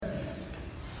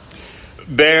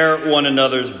Bear one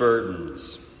another's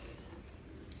burdens.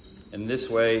 In this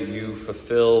way, you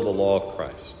fulfill the law of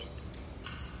Christ.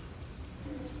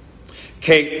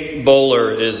 Kate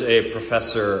Bowler is a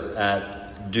professor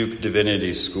at Duke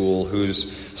Divinity School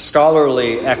whose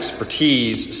scholarly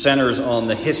expertise centers on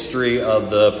the history of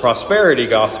the prosperity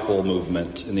gospel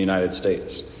movement in the United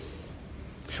States.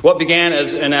 What began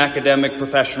as an academic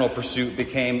professional pursuit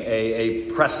became a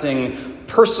pressing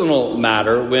personal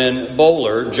matter when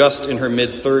Bowler, just in her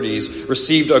mid-30s,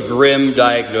 received a grim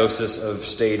diagnosis of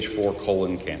stage 4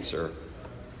 colon cancer.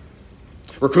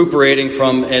 Recuperating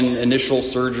from an initial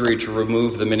surgery to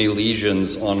remove the many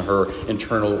lesions on her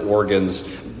internal organs,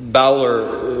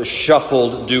 Bowler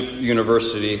shuffled Duke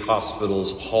University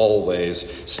Hospital's hallways,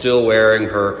 still wearing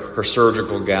her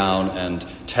surgical gown and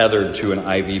tethered to an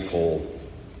IV pole.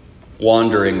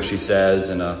 Wandering, she says,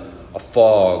 in a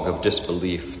fog of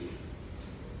disbelief.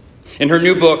 In her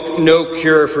new book, No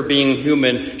Cure for Being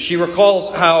Human, she recalls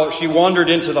how she wandered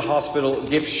into the hospital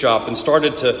gift shop and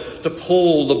started to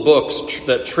pull the books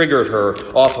that triggered her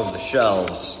off of the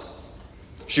shelves.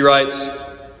 She writes,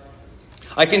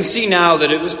 "I can see now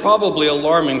that it was probably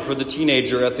alarming for the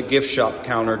teenager at the gift shop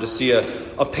counter to see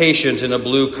a patient in a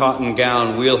blue cotton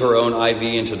gown wheel her own IV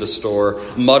into the store,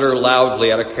 mutter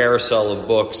loudly at a carousel of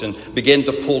books, and begin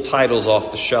to pull titles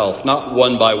off the shelf, not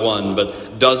one by one,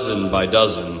 but dozen by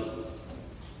dozen.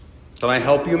 'Can I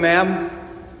help you, ma'am?'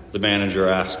 the manager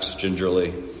asks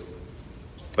gingerly.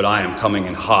 But I am coming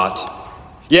in hot.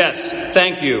 'Yes,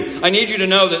 thank you. I need you to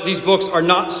know that these books are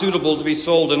not suitable to be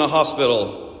sold in a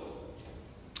hospital.'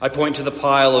 I point to the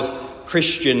pile of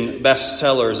Christian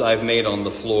bestsellers I've made on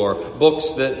the floor,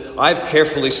 books that I've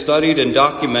carefully studied and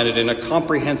documented in a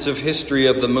comprehensive history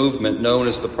of the movement known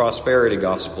as the prosperity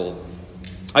gospel.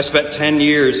 I spent 10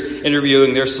 years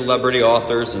interviewing their celebrity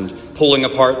authors and pulling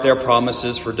apart their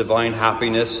promises for divine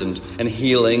happiness and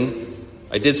healing.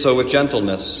 I did so with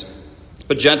gentleness.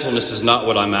 But gentleness is not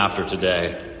what I'm after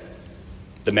today."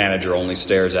 The manager only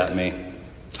stares at me.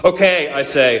 "Okay," I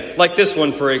say, "like this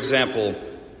one, for example.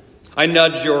 I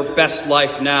nudge your best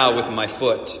life now with my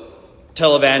foot.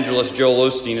 Televangelist Joel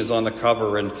Osteen is on the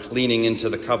cover and leaning into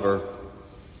the cover.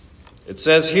 It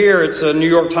says here it's a New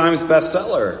York Times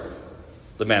bestseller,"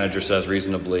 the manager says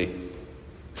reasonably.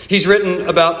 "He's written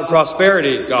about the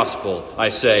prosperity gospel," I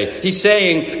say. "He's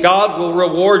saying God will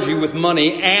reward you with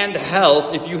money and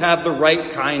health if you have the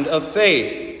right kind of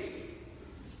faith."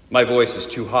 My voice is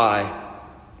too high.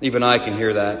 Even I can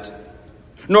hear that.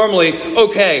 "Normally,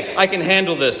 okay, I can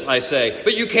handle this," I say,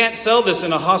 "but you can't sell this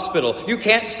in a hospital. You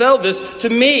can't sell this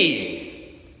to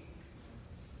me."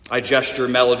 I gesture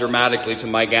melodramatically to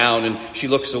my gown, and she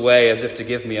looks away as if to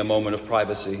give me a moment of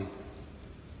privacy.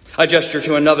 I gesture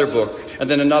to another book, and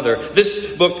then another. This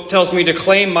book tells me to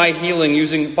claim my healing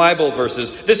using Bible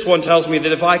verses. This one tells me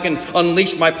that if I can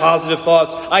unleash my positive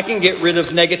thoughts, I can get rid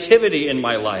of negativity in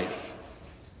my life.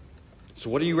 So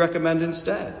what do you recommend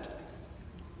instead?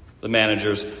 The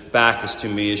manager's back is to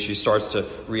me as she starts to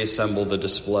reassemble the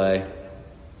display.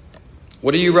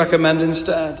 What do you recommend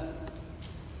instead?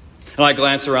 And I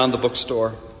glance around the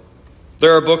bookstore.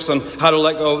 There are books on how to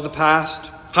let go of the past,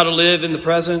 how to live in the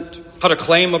present, how to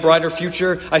claim a brighter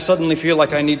future. I suddenly feel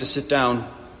like I need to sit down.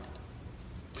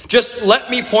 "Just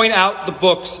let me point out the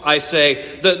books," I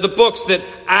say, the books that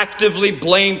actively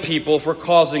blame people for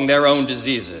causing their own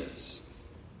diseases.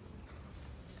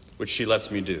 Which she lets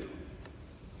me do.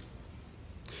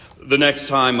 The next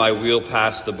time I wheel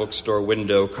past the bookstore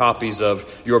window, copies of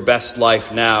Your Best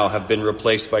Life Now have been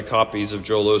replaced by copies of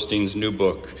Joel Osteen's new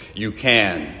book, You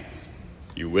Can,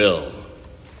 You Will.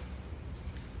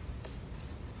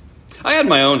 I had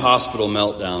my own hospital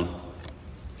meltdown,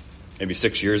 maybe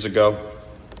 6 years ago.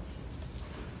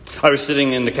 I was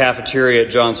sitting in the cafeteria at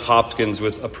Johns Hopkins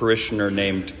with a parishioner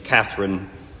named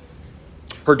Catherine.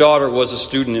 Her daughter was a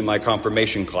student in my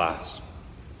confirmation class.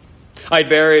 I'd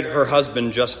buried her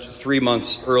husband just 3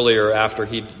 months earlier after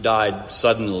he died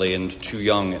suddenly and too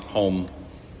young at home.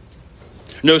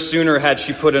 No sooner had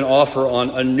she put an offer on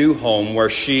a new home where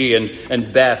she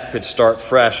and Beth could start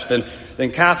fresh than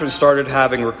Catherine started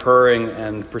having recurring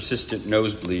and persistent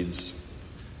nosebleeds.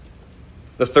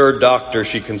 The third doctor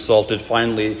she consulted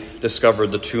finally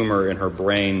discovered the tumor in her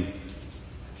brain,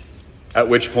 at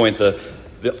which point the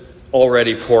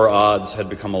already poor odds had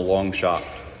become a long shot.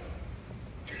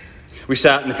 We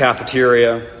sat in the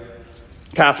cafeteria.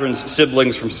 Catherine's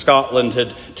siblings from Scotland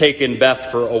had taken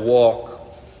Beth for a walk.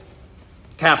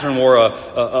 Catherine wore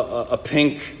a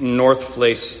pink North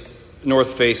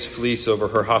Face fleece over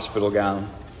her hospital gown.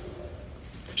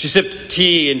 She sipped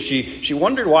tea and she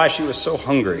wondered why she was so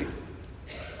hungry.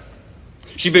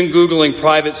 She'd been Googling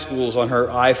private schools on her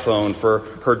iPhone for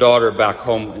her daughter back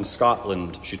home in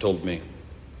Scotland, she told me,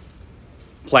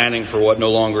 planning for what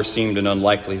no longer seemed an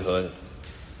unlikelihood.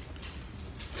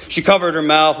 She covered her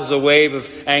mouth as a wave of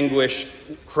anguish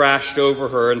crashed over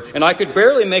her, and I could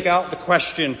barely make out the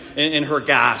question in her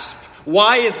gasp.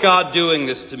 Why is God doing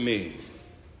this to me?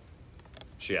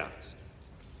 She asked.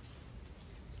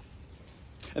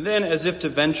 And then, as if to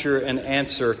venture an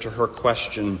answer to her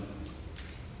question,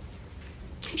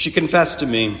 she confessed to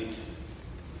me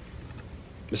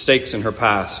mistakes in her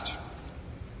past,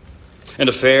 an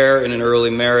affair in an early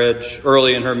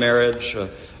in her marriage,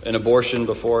 an abortion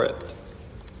before it.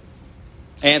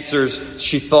 Answers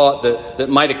she thought that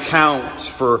might account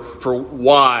for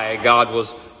why God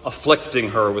was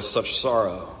afflicting her with such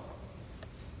sorrow.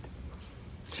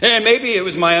 And maybe it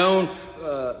was my own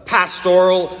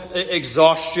pastoral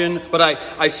exhaustion, but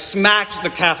I smacked the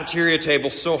cafeteria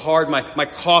table so hard my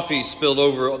coffee spilled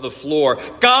over the floor.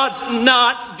 God's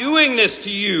not doing this to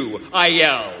you, I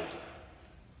yelled,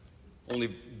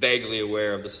 only vaguely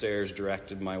aware of the stares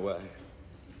directed my way.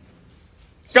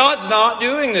 God's not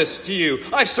doing this to you.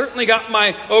 I've certainly got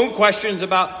my own questions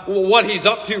about what he's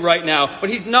up to right now, but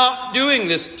he's not doing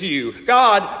this to you.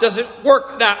 God doesn't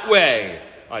work that way,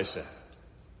 I said.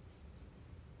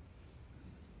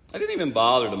 I didn't even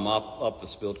bother to mop up the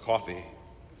spilled coffee.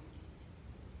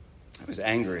 I was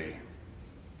angry.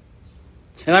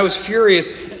 And I was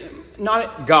furious, not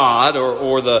at God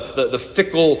or the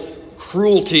fickle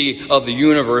cruelty of the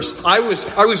universe. I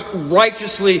was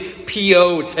righteously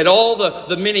PO'd at all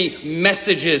the many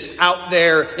messages out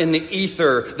there in the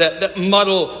ether that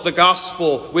muddle the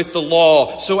gospel with the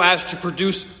law so as to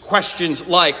produce questions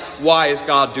like, why is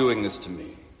God doing this to me?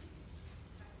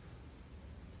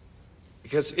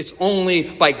 Because it's only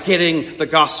by getting the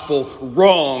gospel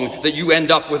wrong that you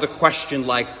end up with a question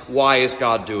like, why is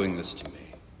God doing this to me?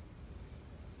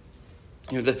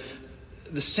 You know,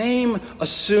 the same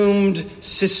assumed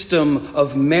system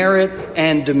of merit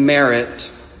and demerit,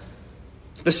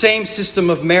 the same system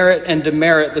of merit and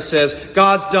demerit that says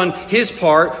God's done his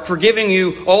part, forgiving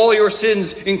you all your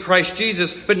sins in Christ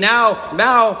Jesus, but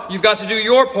now you've got to do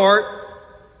your part,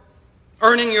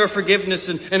 earning your forgiveness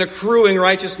and accruing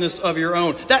righteousness of your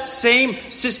own. That same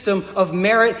system of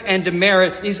merit and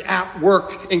demerit is at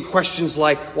work in questions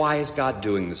like, why is God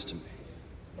doing this to me?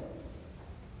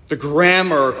 The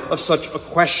grammar of such a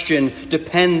question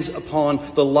depends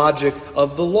upon the logic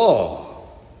of the law,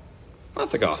 not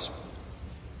the gospel.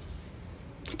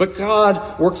 But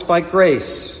God works by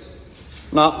grace,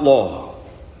 not law.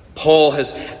 Paul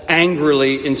has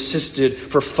angrily insisted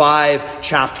for 5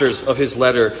 chapters of his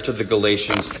letter to the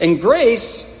Galatians. And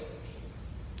grace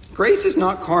is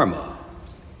not karma.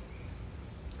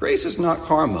 Grace is not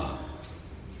karma.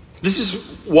 This is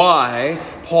why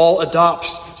Paul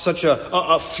adopts such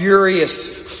a furious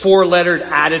 4-lettered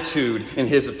attitude in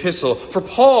his epistle. For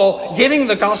Paul, getting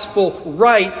the gospel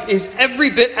right is every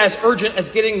bit as urgent as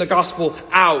getting the gospel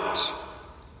out.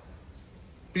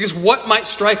 Because what might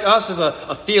strike us as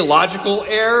a theological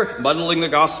error, muddling the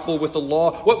gospel with the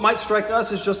law, what might strike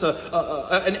us as just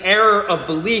an error of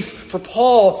belief, for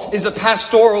Paul is a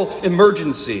pastoral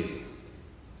emergency.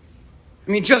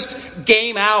 I mean, just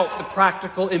game out the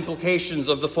practical implications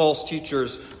of the false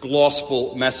teachers'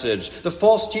 gospel message. The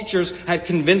false teachers had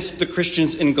convinced the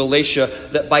Christians in Galatia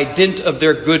that by dint of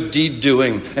their good deed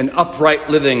doing and upright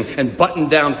living and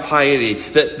buttoned down piety,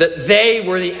 that they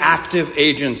were the active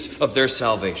agents of their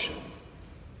salvation.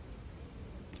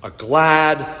 A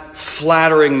glad,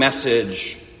 flattering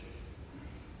message,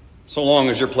 so long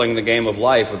as you're playing the game of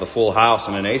life with a full house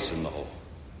and an ace in the hole.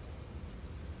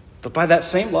 But by that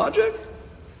same logic,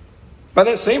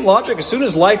 as soon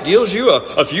as life deals you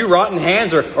a few rotten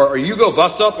hands or you go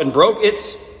bust up and broke,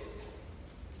 it's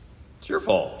your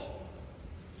fault.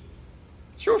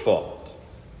 It's your fault.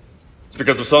 It's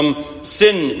because of some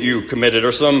sin you committed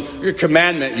or some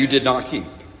commandment you did not keep.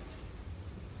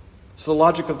 It's the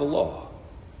logic of the law.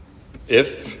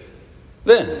 If,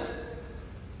 then.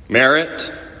 Merit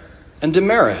and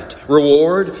demerit.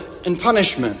 Reward and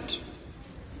punishment.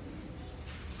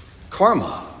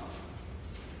 Karma.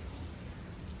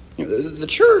 The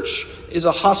church is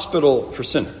a hospital for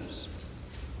sinners.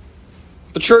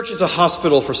 The church is a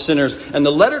hospital for sinners, and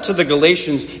the letter to the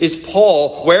Galatians is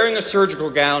Paul wearing a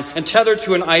surgical gown and tethered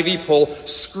to an IV pole,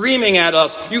 screaming at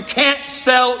us, you can't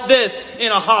sell this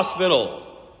in a hospital.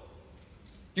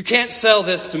 You can't sell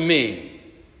this to me.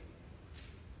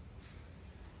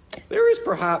 There is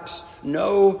perhaps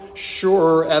no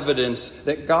surer evidence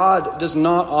that God does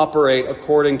not operate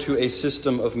according to a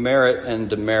system of merit and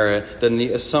demerit than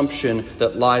the assumption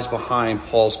that lies behind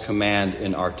Paul's command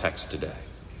in our text today.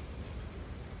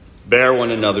 Bear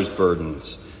one another's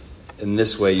burdens. In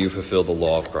this way you fulfill the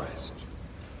law of Christ.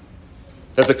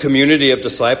 That the community of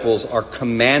disciples are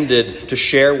commanded to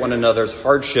share one another's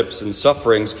hardships and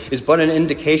sufferings is but an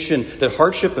indication that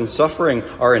hardship and suffering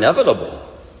are inevitable.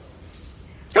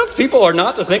 God's people are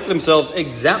not to think themselves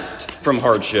exempt from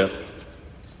hardship.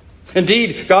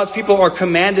 Indeed, God's people are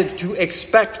commanded to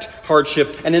expect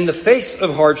hardship, and in the face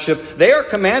of hardship, they are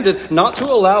commanded not to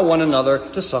allow one another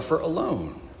to suffer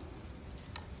alone.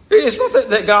 It's not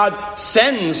that God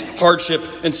sends hardship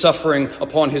and suffering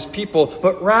upon his people,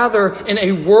 but rather in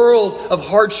a world of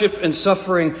hardship and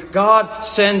suffering, God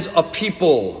sends a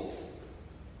people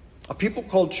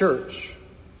called church,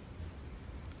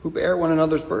 who bear one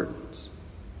another's burdens.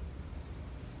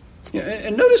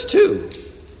 And notice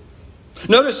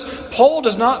Paul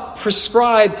does not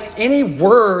prescribe any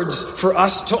words for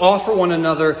us to offer one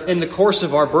another in the course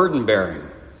of our burden bearing.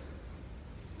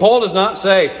 Paul does not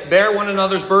say, bear one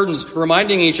another's burdens,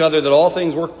 reminding each other that all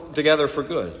things work together for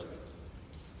good.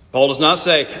 Paul does not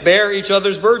say, bear each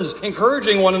other's burdens,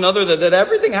 encouraging one another that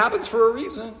everything happens for a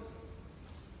reason.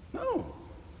 No.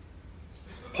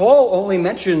 Paul only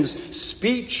mentions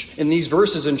speech in these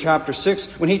verses in chapter 6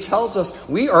 when he tells us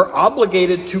we are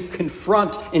obligated to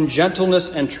confront in gentleness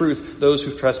and truth those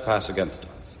who trespass against us.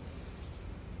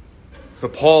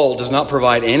 But Paul does not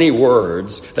provide any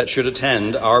words that should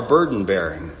attend our burden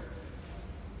bearing.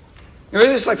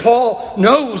 It's like Paul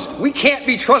knows we can't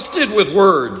be trusted with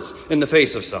words in the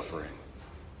face of suffering.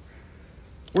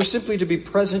 We're simply to be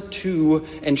present to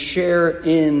and share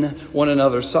in one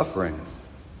another's suffering,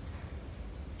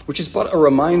 which is but a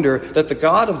reminder that the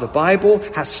God of the Bible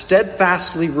has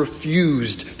steadfastly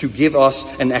refused to give us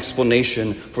an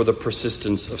explanation for the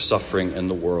persistence of suffering in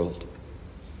the world.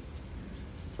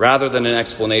 Rather than an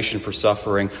explanation for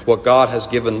suffering, what God has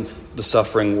given the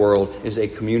suffering world is a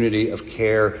community of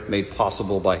care made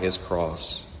possible by his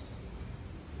cross.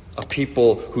 A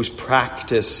people whose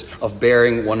practice of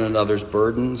bearing one another's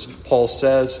burdens, Paul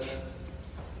says,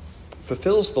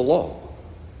 fulfills the law.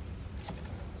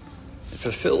 It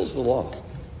fulfills the law.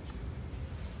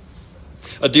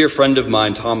 A dear friend of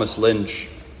mine, Thomas Lynch,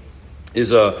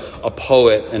 is a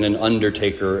poet and an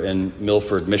undertaker in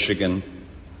Milford, Michigan.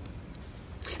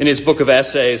 In his book of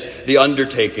essays, The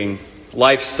Undertaking,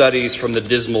 Life Studies from the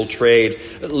Dismal Trade,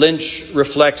 Lynch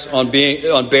reflects on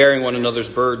bearing one another's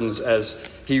burdens as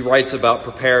he writes about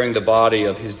preparing the body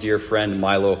of his dear friend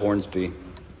Milo Hornsby.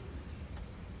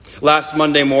 Last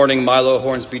Monday morning, Milo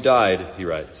Hornsby died, he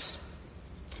writes.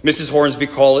 Mrs. Hornsby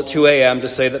called at 2 a.m. to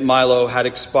say that Milo had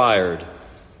expired,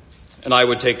 and I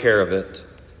would take care of it,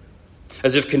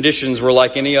 as if conditions were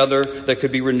like any other that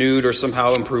could be renewed or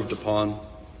somehow improved upon.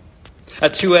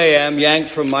 At 2 a.m., yanked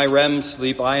from my REM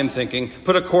sleep, I am thinking,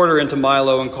 put a quarter into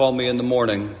Milo and call me in the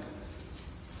morning.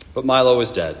 But Milo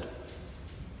is dead.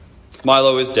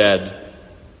 Milo is dead.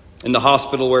 In the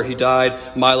hospital where he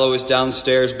died, Milo is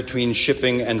downstairs between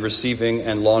shipping and receiving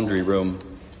and laundry room,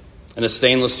 in a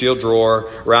stainless steel drawer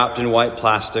wrapped in white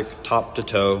plastic, top to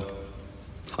toe.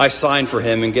 I sign for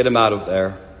him and get him out of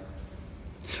there.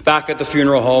 Back at the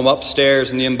funeral home,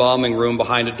 upstairs in the embalming room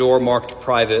behind a door marked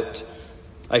private,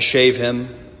 I shave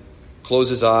him, close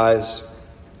his eyes,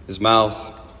 his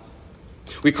mouth.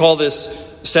 We call this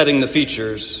setting the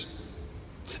features.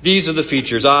 These are the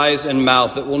features, eyes and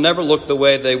mouth, that will never look the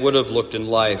way they would have looked in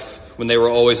life when they were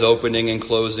always opening and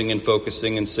closing and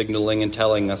focusing and signaling and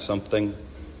telling us something.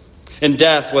 In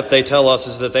death, what they tell us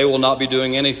is that they will not be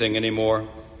doing anything anymore.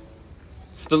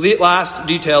 The last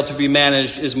detail to be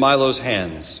managed is Milo's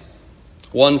hands,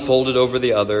 one folded over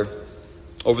the other,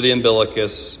 over the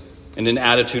umbilicus, in an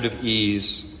attitude of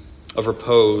ease, of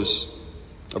repose,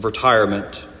 of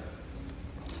retirement.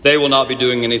 They will not be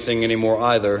doing anything anymore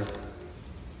either.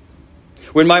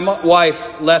 When my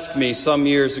wife left me some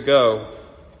years ago,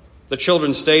 the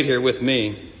children stayed here with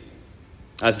me,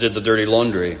 as did the dirty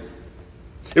laundry.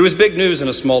 It was big news in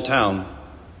a small town.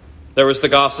 There was the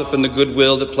gossip and the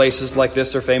goodwill that places like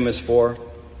this are famous for.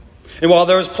 And while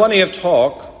there was plenty of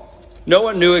talk, no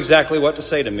one knew exactly what to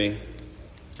say to me.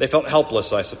 They felt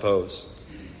helpless, I suppose.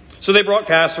 So they brought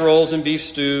casseroles and beef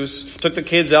stews, took the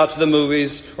kids out to the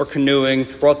movies or canoeing,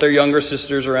 brought their younger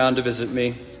sisters around to visit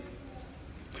me.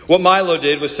 What Milo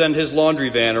did was send his laundry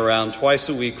van around twice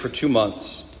a week for 2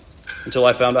 months, until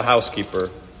I found a housekeeper.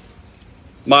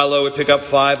 Milo would pick up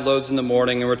 5 loads in the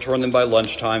morning and return them by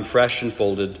lunchtime, fresh and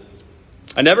folded.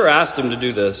 I never asked him to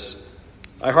do this.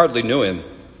 I hardly knew him.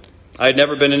 I had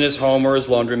never been in his home or his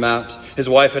laundromat. His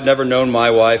wife had never known my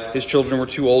wife. His children were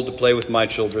too old to play with my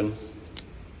children.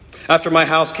 After my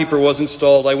housekeeper was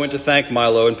installed, I went to thank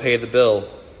Milo and pay the bill.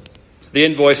 The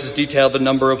invoices detailed the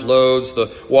number of loads, the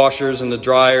washers and the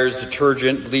dryers,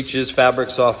 detergent, bleaches, fabric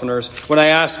softeners. When I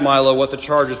asked Milo what the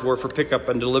charges were for pickup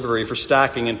and delivery, for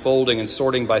stacking and folding and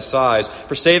sorting by size,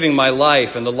 for saving my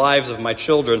life and the lives of my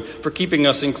children, for keeping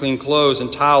us in clean clothes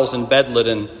and towels and bed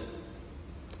linen,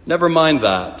 "Never mind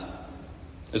that,"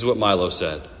 is what Milo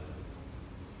said.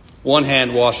 "One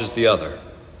hand washes the other,"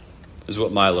 is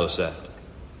what Milo said.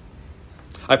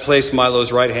 I place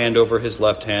Milo's right hand over his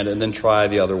left hand and then try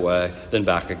the other way, then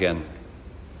back again.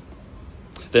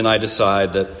 Then I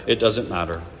decide that it doesn't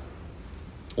matter.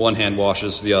 One hand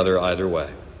washes the other either way.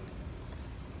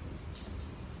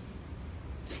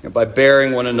 And by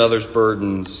bearing one another's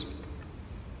burdens,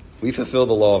 we fulfill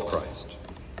the law of Christ.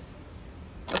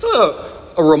 That's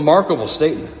a remarkable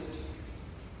statement.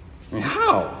 I mean,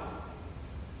 how?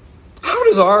 How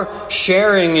does our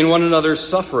sharing in one another's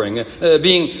suffering,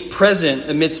 being present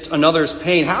amidst another's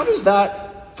pain, how does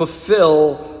that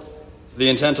fulfill the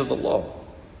intent of the law?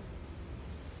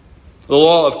 The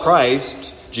law of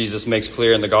Christ, Jesus makes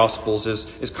clear in the Gospels,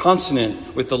 is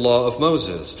consonant with the law of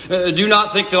Moses. "Do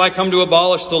not think that I come to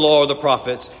abolish the law or the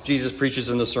prophets," Jesus preaches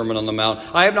in the Sermon on the Mount.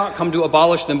 "I have not come to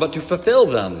abolish them, but to fulfill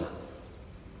them.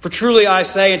 For truly I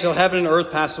say, until heaven and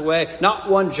earth pass away, not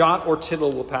one jot or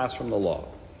tittle will pass from the law."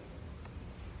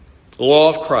 The law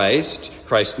of Christ,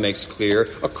 Christ makes clear,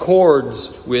 accords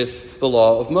with the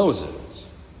law of Moses.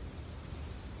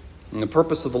 And the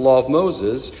purpose of the law of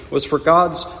Moses was for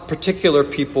God's particular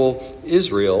people,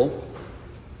 Israel,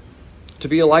 to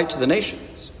be a light to the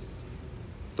nations.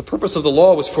 The purpose of the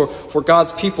law was for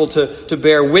God's people to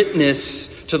bear witness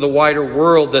to the wider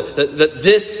world that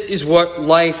this is what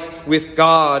life with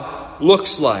God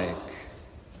looks like.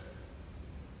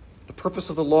 The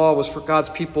purpose of the law was for God's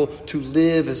people to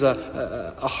live as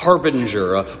a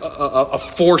harbinger, a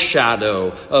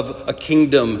foreshadow of a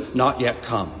kingdom not yet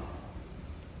come.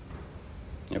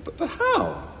 Yeah, but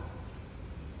how?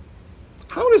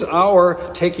 How does our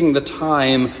taking the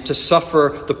time to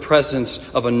suffer the presence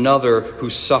of another who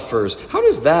suffers, how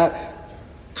does that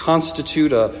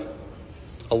constitute a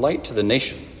light to the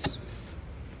nations?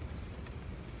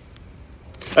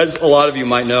 As a lot of you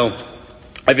might know,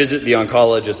 I visit the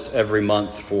oncologist every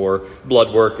month for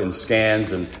blood work and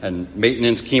scans and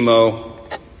maintenance chemo.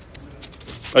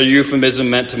 A euphemism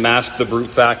meant to mask the brute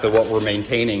fact that what we're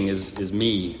maintaining is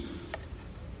me.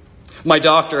 My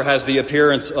doctor has the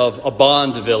appearance of a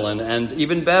Bond villain, and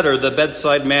even better, the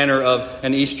bedside manner of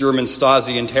an East German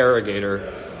Stasi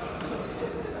interrogator.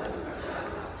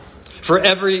 For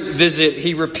every visit,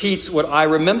 he repeats what I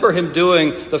remember him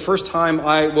doing the first time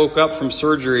I woke up from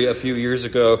surgery a few years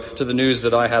ago to the news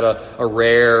that I had a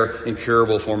rare,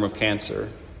 incurable form of cancer.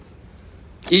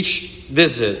 Each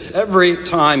visit, every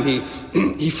time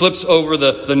he flips over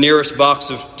the nearest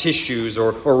box of tissues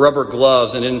or rubber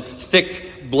gloves, and in thick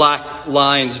black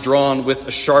lines drawn with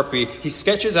a Sharpie, he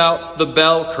sketches out the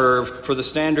bell curve for the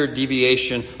standard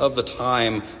deviation of the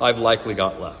time I've likely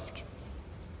got left.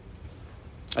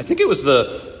 I think it was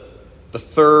the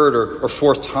third or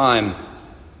fourth time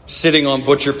sitting on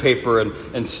butcher paper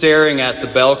and staring at the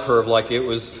bell curve like it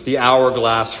was the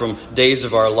hourglass from Days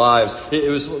of Our Lives. It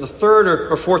was the third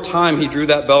or fourth time he drew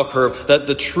that bell curve that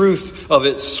the truth of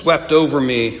it swept over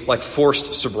me like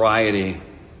forced sobriety.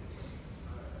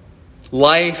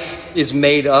 Life is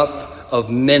made up of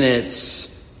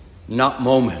minutes, not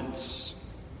moments.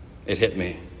 It hit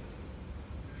me.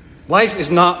 Life is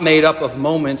not made up of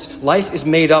moments. Life is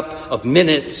made up of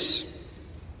minutes.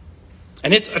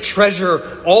 And it's a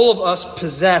treasure all of us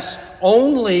possess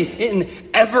only in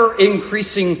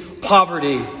ever-increasing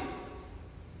poverty.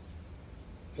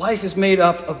 Life is made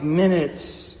up of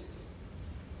minutes.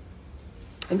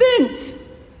 And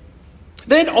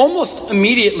then almost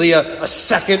immediately a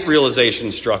second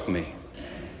realization struck me.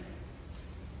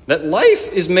 That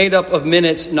life is made up of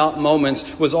minutes, not moments,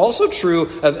 was also true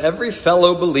of every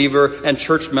fellow believer and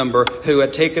church member who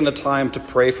had taken the time to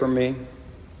pray for me,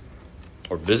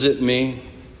 or visit me,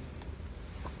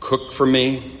 or cook for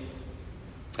me.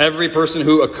 Every person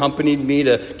who accompanied me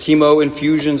to chemo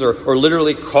infusions or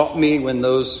literally caught me when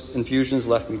those infusions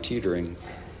left me teetering.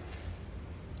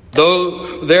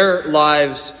 Though their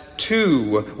lives,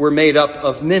 too, were made up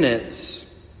of minutes,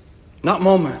 not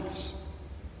moments.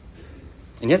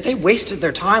 And yet they wasted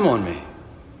their time on me.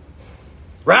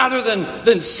 Rather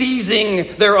than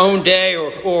seizing their own day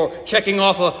or checking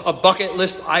off a bucket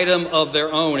list item of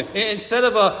their own, instead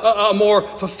of a more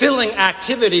fulfilling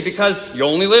activity because you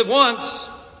only live once,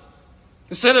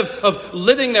 instead of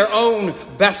living their own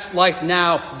best life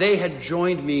now, they had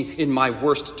joined me in my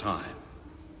worst time.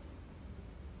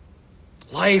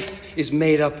 Life is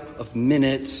made up of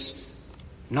minutes,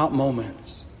 not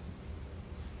moments.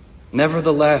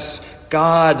 Nevertheless,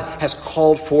 God has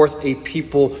called forth a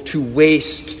people to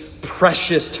waste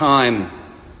precious time,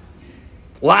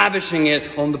 lavishing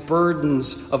it on the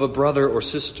burdens of a brother or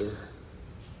sister.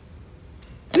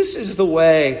 This is the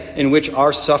way in which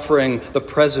our suffering, the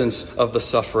presence of the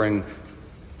suffering,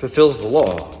 fulfills the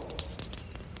law.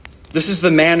 This is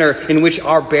the manner in which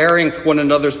our bearing one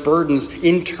another's burdens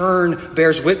in turn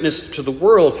bears witness to the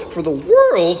world. For the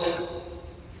world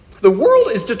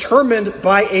is determined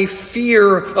by a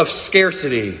fear of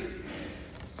scarcity,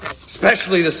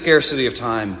 especially the scarcity of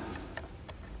time.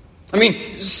 I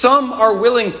mean, some are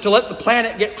willing to let the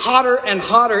planet get hotter and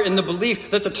hotter in the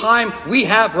belief that the time we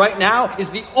have right now is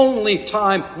the only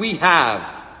time we have.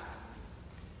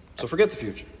 So forget the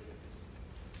future.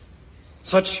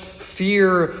 Such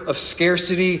fear of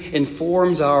scarcity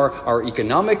informs our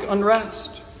economic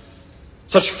unrest.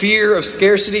 Such fear of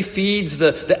scarcity feeds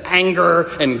the anger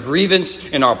and grievance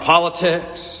in our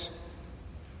politics.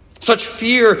 Such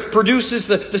fear produces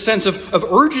the sense of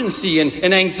urgency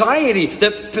and anxiety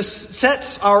that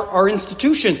besets our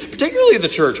institutions, particularly the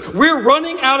church. We're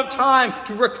running out of time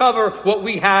to recover what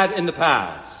we had in the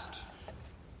past,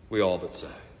 we all but say.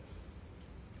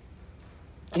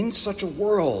 In such a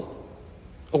world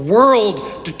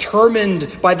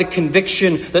determined by the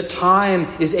conviction that time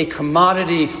is a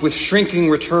commodity with shrinking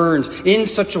returns, in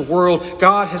such a world,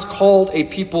 God has called a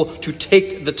people to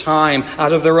take the time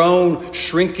out of their own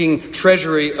shrinking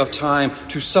treasury of time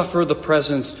to suffer the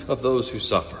presence of those who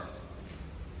suffer.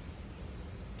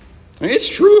 I mean, it's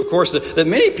true, of course, that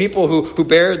many people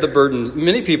bear the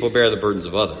burdens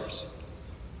of others.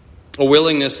 A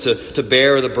willingness to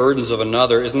bear the burdens of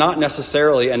another is not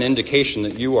necessarily an indication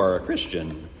that you are a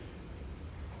Christian.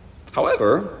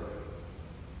 However,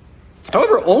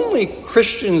 only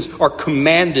Christians are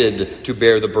commanded to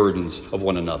bear the burdens of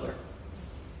one another.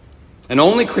 And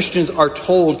only Christians are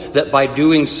told that by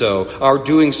doing so, our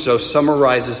doing so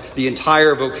summarizes the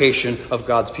entire vocation of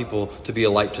God's people to be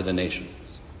a light to the nations.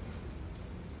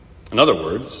 In other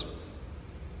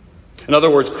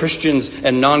words, Christians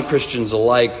and non-Christians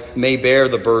alike may bear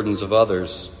the burdens of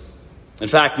others. In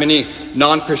fact, many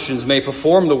non-Christians may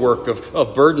perform the work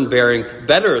of burden-bearing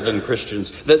better than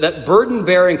Christians. That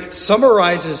burden-bearing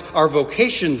summarizes our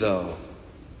vocation, though.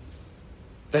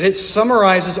 That it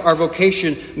summarizes our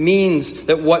vocation means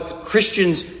that what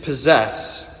Christians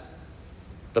possess,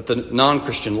 that the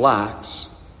non-Christian lacks,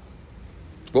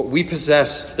 what we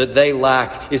possess that they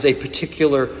lack is a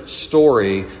particular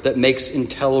story that makes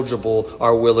intelligible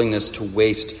our willingness to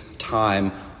waste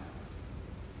time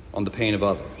on the pain of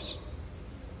others.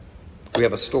 We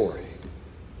have a story.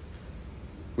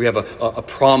 We have a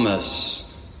promise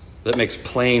that makes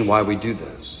plain why we do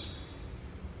this.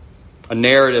 A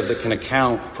narrative that can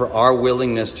account for our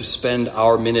willingness to spend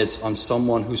our minutes on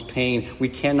someone whose pain we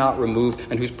cannot remove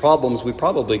and whose problems we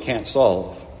probably can't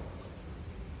solve.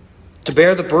 To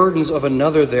bear the burdens of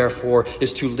another, therefore,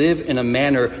 is to live in a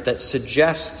manner that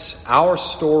suggests our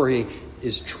story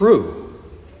is true.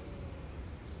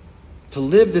 To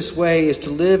live this way is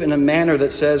to live in a manner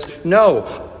that says,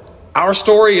 no, our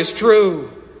story is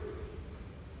true.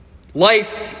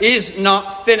 Life is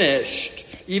not finished,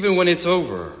 even when it's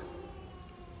over.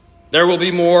 There will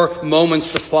be more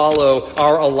moments to follow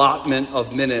our allotment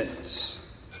of minutes.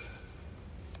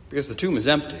 Because the tomb is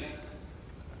empty.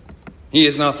 He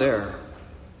is not there.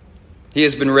 He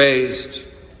has been raised,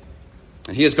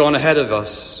 and he has gone ahead of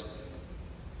us.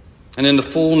 And in the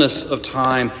fullness of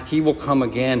time, he will come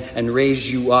again and raise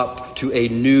you up to a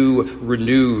new,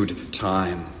 renewed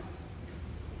time.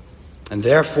 And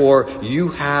therefore, you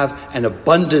have an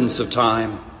abundance of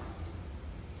time.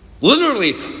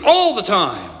 Literally, all the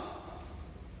time.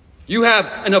 You have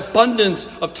an abundance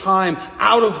of time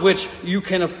out of which you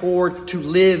can afford to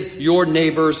live your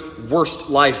neighbor's worst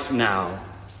life now.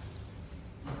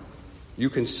 You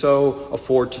can so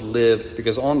afford to live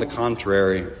because, on the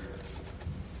contrary,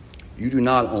 you do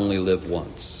not only live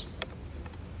once.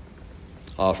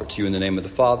 I offer it to you in the name of the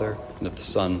Father, and of the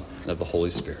Son, and of the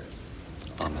Holy Spirit.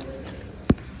 Amen.